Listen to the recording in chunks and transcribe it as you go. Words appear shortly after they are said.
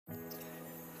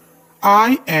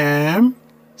I am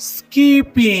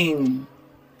skipping.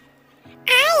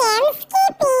 I am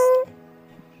skipping.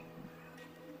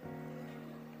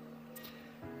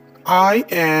 I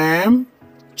am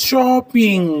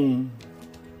chopping.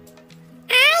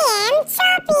 I am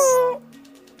chopping.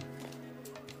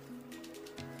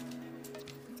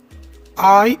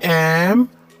 I am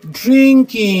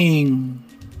drinking.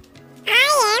 I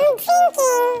am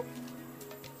drinking.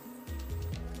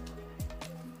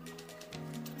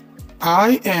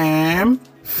 I am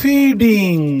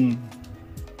feeding.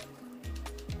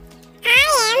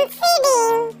 I am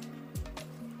feeding.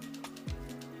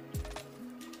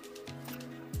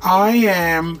 I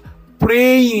am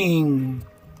praying.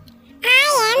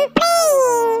 I am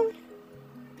praying.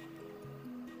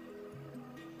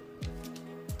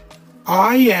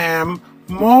 I am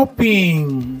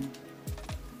mopping.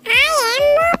 I am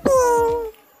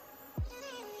mopping.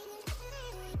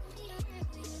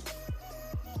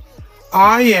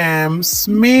 I am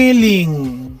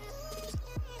smelling.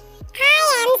 I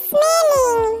am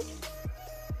smelling.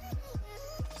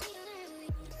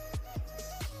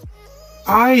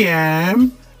 I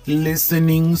am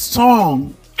listening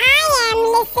song. I am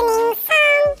listening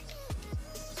song.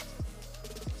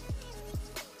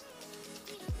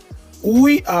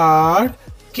 We are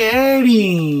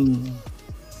carrying.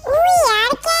 We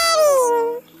are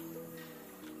carrying.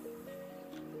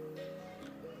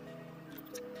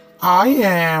 I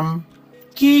am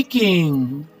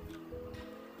kicking.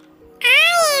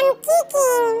 I am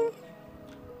kicking.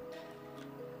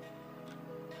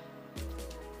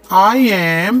 I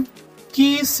am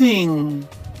kissing.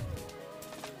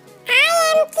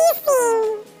 I am kissing.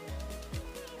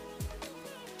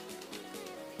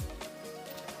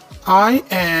 I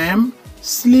am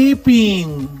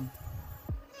sleeping.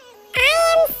 I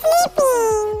am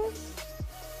sleeping.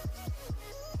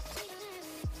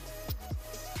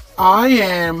 I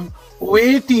am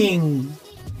waiting.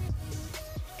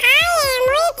 I am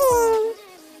waiting.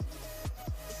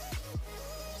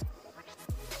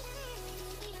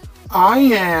 I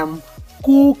am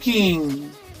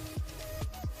cooking.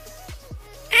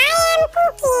 I am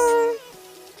cooking.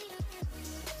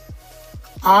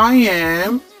 I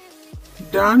am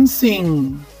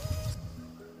dancing.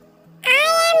 I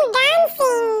am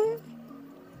dancing.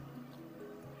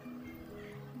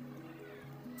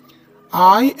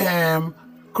 I am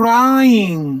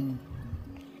crying.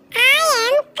 I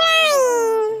am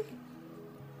crying.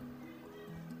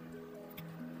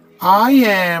 I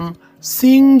am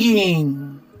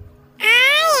singing.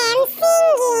 I am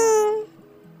singing.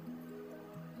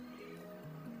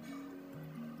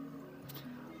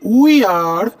 We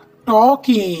are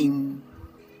talking.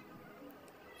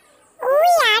 We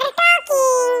are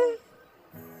talking.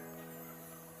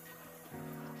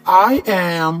 I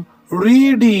am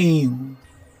reading.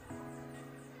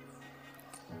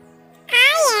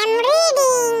 I am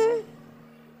reading.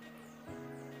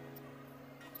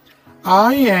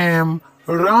 I am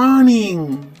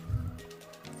running.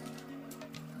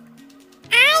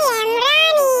 I am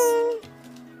running.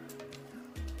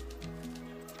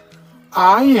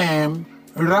 I am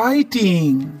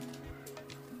writing.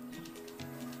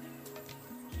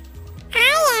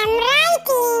 I am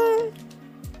writing.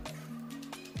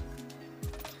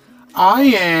 I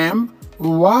am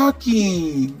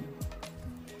walking.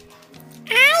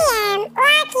 I am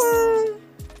walking.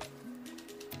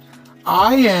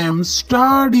 I am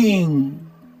studying.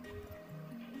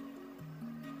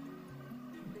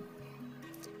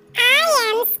 I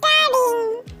am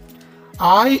studying.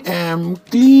 I am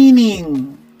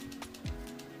cleaning.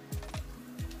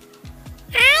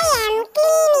 I am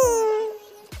cleaning.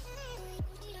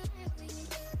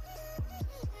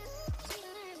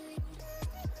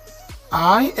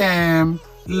 I am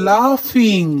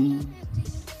laughing.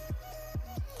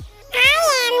 I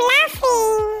am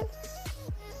laughing.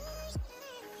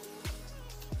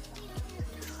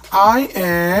 I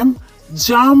am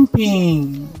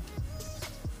jumping.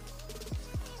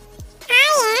 I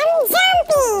am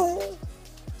jumping.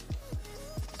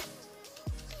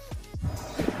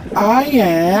 I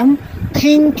am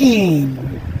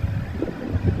thinking.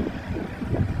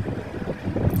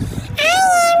 I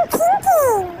am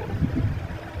thinking.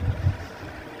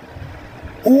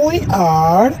 We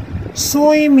are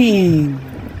swimming.